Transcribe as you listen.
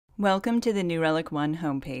Welcome to the new Relic One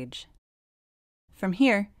homepage. From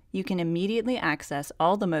here, you can immediately access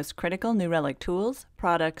all the most critical New Relic tools,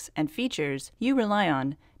 products, and features you rely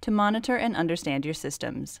on to monitor and understand your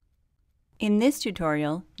systems. In this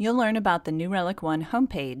tutorial, you'll learn about the New Relic One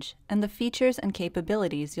homepage and the features and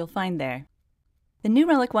capabilities you'll find there. The New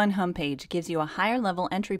Relic One homepage gives you a higher-level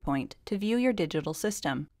entry point to view your digital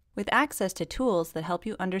system, with access to tools that help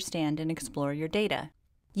you understand and explore your data.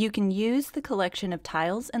 You can use the collection of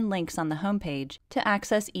tiles and links on the homepage to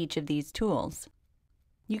access each of these tools.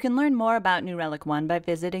 You can learn more about New Relic One by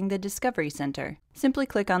visiting the Discovery Center. Simply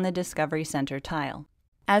click on the Discovery Center tile.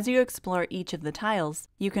 As you explore each of the tiles,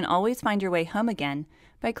 you can always find your way home again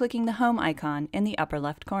by clicking the Home icon in the upper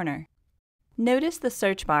left corner. Notice the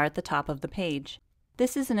search bar at the top of the page.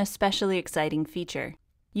 This is an especially exciting feature.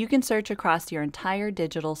 You can search across your entire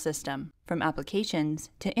digital system, from applications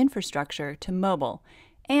to infrastructure to mobile,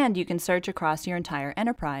 and you can search across your entire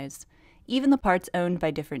enterprise, even the parts owned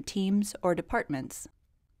by different teams or departments.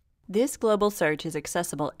 This global search is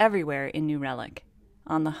accessible everywhere in New Relic.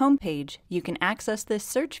 On the home page, you can access this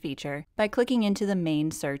search feature by clicking into the main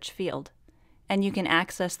search field. And you can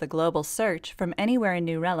access the global search from anywhere in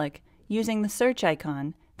New Relic using the search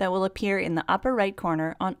icon that will appear in the upper right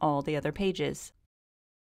corner on all the other pages.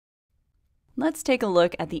 Let's take a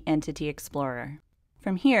look at the Entity Explorer.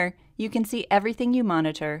 From here, you can see everything you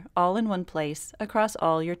monitor all in one place across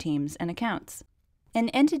all your teams and accounts. An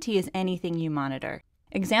entity is anything you monitor.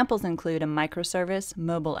 Examples include a microservice,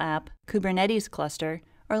 mobile app, Kubernetes cluster,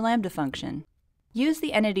 or Lambda function. Use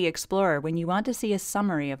the Entity Explorer when you want to see a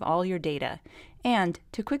summary of all your data and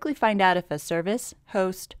to quickly find out if a service,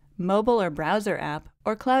 host, mobile or browser app,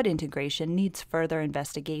 or cloud integration needs further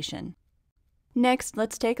investigation. Next,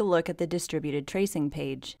 let's take a look at the Distributed Tracing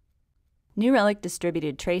page. New Relic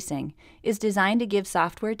Distributed Tracing is designed to give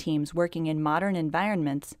software teams working in modern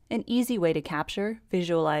environments an easy way to capture,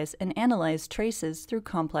 visualize, and analyze traces through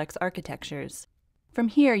complex architectures. From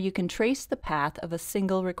here, you can trace the path of a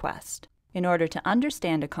single request in order to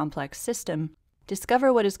understand a complex system,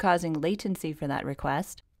 discover what is causing latency for that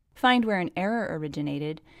request, find where an error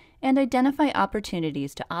originated, and identify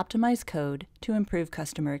opportunities to optimize code to improve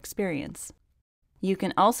customer experience. You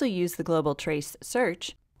can also use the Global Trace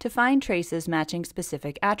search to find traces matching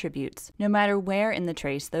specific attributes, no matter where in the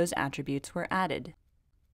trace those attributes were added.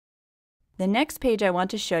 The next page I want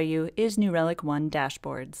to show you is New Relic One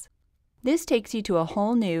Dashboards. This takes you to a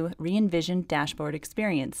whole new, re-envisioned dashboard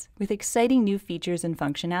experience with exciting new features and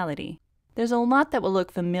functionality. There's a lot that will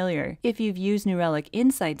look familiar if you've used New Relic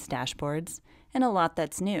Insights dashboards, and a lot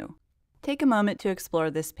that's new. Take a moment to explore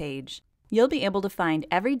this page. You'll be able to find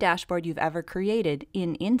every dashboard you've ever created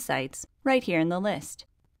in Insights right here in the list.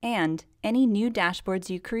 And any new dashboards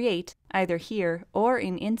you create, either here or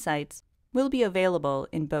in Insights, will be available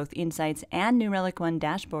in both Insights and New Relic One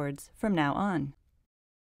dashboards from now on.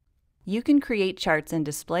 You can create charts and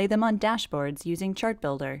display them on dashboards using Chart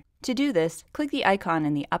Builder. To do this, click the icon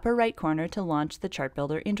in the upper right corner to launch the Chart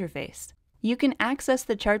Builder interface. You can access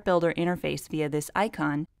the Chart Builder interface via this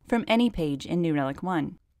icon from any page in New Relic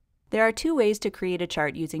One. There are two ways to create a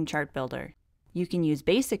chart using Chart Builder. You can use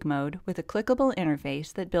Basic Mode with a clickable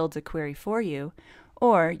interface that builds a query for you,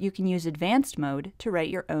 or you can use Advanced Mode to write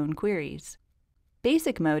your own queries.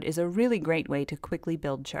 Basic Mode is a really great way to quickly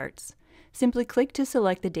build charts. Simply click to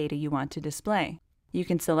select the data you want to display. You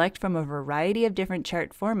can select from a variety of different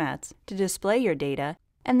chart formats to display your data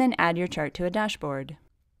and then add your chart to a dashboard.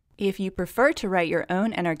 If you prefer to write your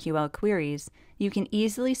own NRQL queries, you can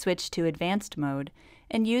easily switch to Advanced Mode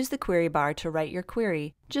and use the query bar to write your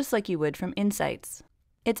query just like you would from Insights.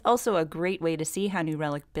 It's also a great way to see how New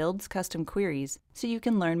Relic builds custom queries so you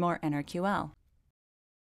can learn more NRQL.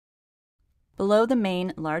 Below the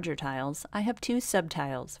main, larger tiles, I have two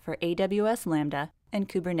subtiles for AWS Lambda and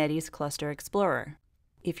Kubernetes Cluster Explorer.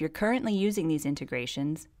 If you're currently using these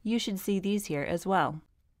integrations, you should see these here as well.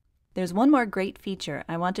 There's one more great feature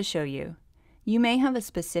I want to show you. You may have a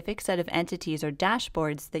specific set of entities or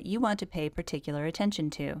dashboards that you want to pay particular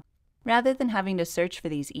attention to. Rather than having to search for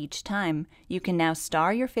these each time, you can now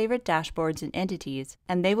star your favorite dashboards and entities,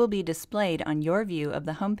 and they will be displayed on your view of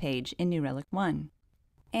the homepage in New Relic One.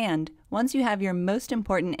 And once you have your most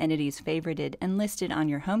important entities favorited and listed on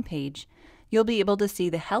your homepage, you'll be able to see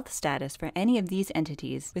the health status for any of these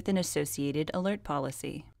entities with an associated alert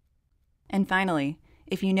policy. And finally,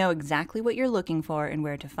 if you know exactly what you're looking for and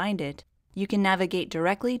where to find it, you can navigate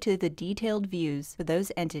directly to the detailed views for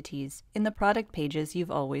those entities in the product pages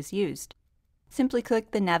you've always used. Simply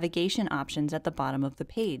click the navigation options at the bottom of the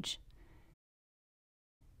page.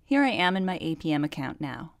 Here I am in my APM account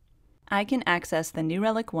now. I can access the New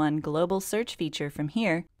Relic One global search feature from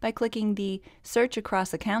here by clicking the Search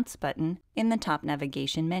Across Accounts button in the top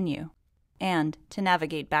navigation menu. And to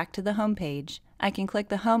navigate back to the home page, I can click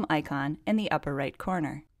the Home icon in the upper right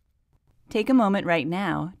corner. Take a moment right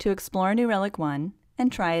now to explore New Relic One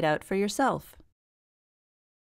and try it out for yourself.